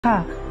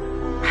I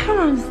don't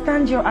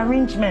understand your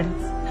arrangement.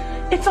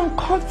 It's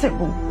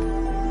uncomfortable.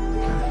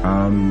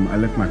 I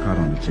left my card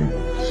on the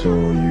table, so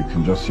you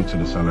can just see to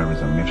the salaries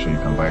and make sure you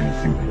can buy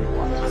anything that you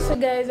want. So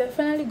guys, I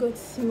finally got to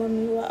see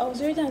Momiwa. I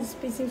was already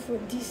anticipating for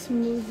this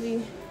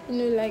movie. You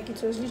know, like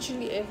it was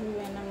literally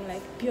everywhere, and I'm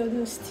like,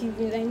 Biodun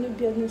Stevens. I know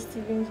Biodun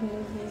Stevens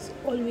movies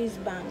always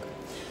bang.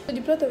 So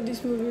the plot of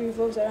this movie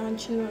revolves around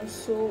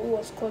Chinonso, who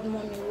was called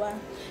Momiwa.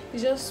 It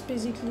just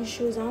basically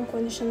shows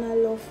unconditional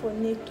love for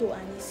Neato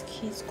and his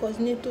kids, because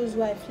Neto's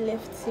wife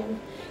left him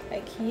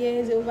like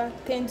years, over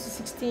 10 to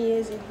 16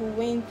 years ago,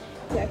 when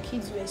their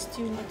kids were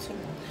still little.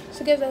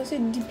 So guys, I would say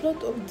the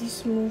plot of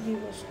this movie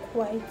was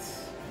quite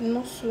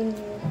not so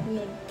new. You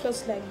know,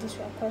 plots like this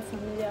we are quite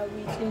familiar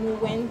with. You know,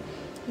 when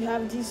you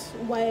have this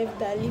wife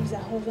that leaves her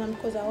husband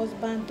because her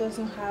husband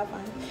doesn't have,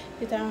 and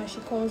later on she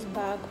comes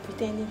back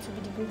pretending to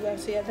be the good wife.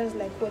 So yeah, that's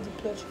like what the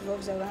plot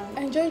revolves around.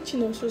 I enjoyed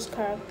Chinonso's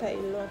character a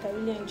lot. I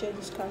really enjoyed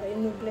this character. You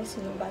know,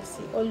 blessing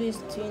Obasi, always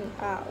doing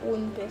her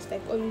own best,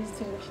 like always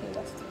doing what she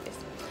knows the best.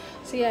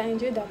 So yeah, I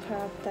enjoyed that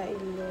character a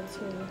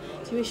lot. You know,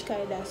 the way she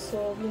carried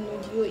herself, you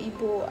know,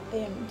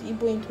 the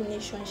Igbo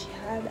intonation she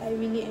had, I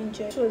really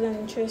enjoyed. It was an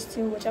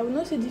interesting watch. I would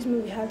not say this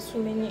movie had so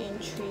many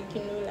intrigue.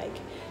 You know, like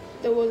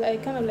there was, I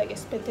kind of like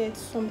expected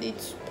some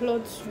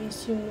plot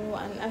twist, you know,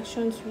 and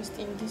action twist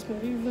in this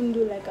movie, even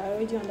though like I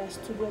already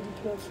understood what the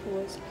plot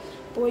was,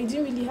 but it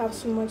didn't really have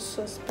so much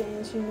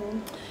suspense. You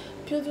know,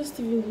 Biodun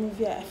Stevens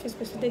movie, I first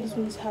expected this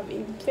movie to have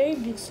a very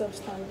big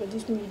substance, but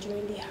this movie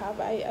didn't really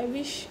have. I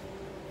wish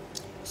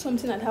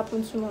something had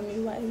happened to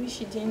Momiwa. I wish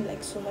she didn't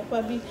like survive.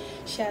 Probably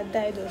she had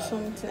died or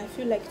something. I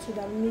feel like it would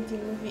have made the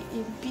movie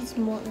a bit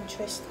more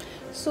interesting.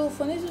 So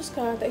for Neto's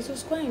character, it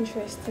was quite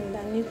interesting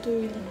that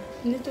Neto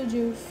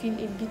didn't feel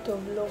a bit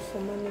of love for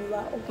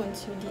Momiwa up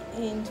until the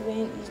end,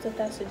 when his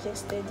daughter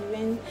suggested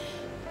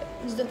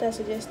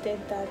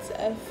that.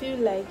 I feel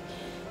like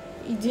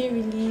it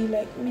didn't really,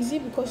 like, is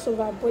it because of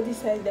her body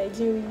size that I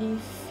didn't really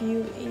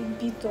feel a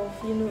bit of,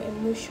 you know,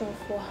 emotion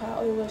for her,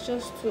 or it was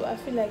just too, I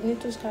feel like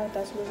Neto's character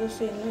was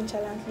also a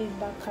nonchalant laid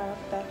back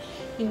character.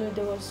 You know,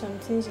 there was some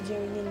things you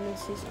didn't really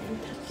notice. And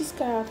this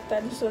character,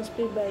 this was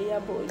played by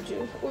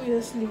Iyabo.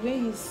 Obviously,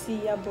 when you see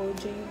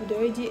Iyabo, you would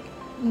already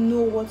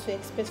know what to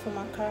expect from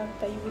her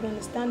character. You would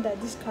understand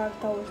that this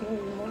character was not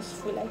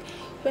remorseful. Like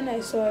when I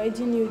saw her, I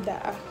already knew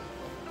that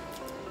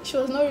she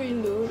was not really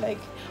low, like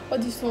all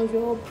these ones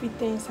were all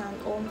pretense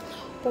and all.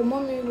 But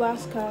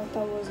Momiwa's character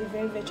was a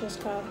very virtuous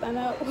character, and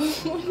I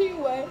was wondering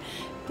why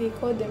they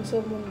called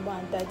themselves Momiwa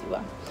and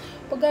Dadiwa.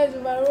 But guys,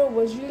 overall it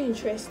was really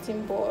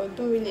interesting, but I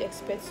don't really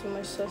expect so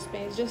much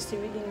suspense. It's just a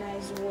really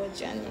nice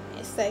watch and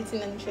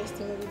exciting and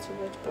interesting movie to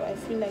watch. But I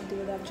feel like they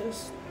would have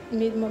just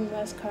made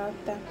Momiwa's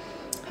character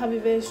have a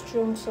very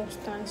strong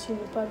substance. You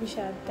know, probably she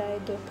had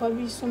died, or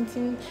probably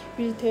something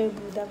really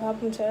terrible would have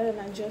happened to her, rather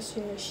than just,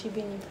 you know, she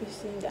being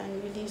imprisoned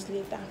and released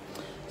later.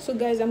 So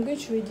guys, I'm going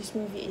to rate this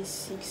movie a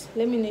 6.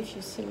 Let me know if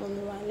you see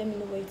Momiwa, and let me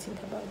know what you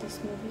think about this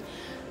movie.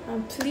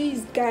 And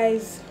please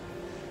guys,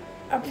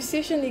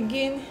 appreciation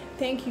again,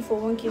 thank you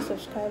for 1K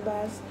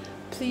subscribers.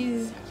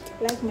 Please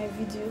like my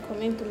video,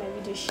 comment on my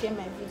video, share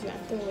my video,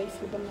 and tell me what you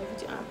feel about my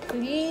video. And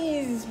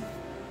please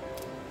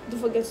don't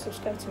forget to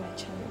subscribe to my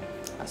channel.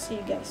 I'll see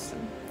you guys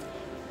soon.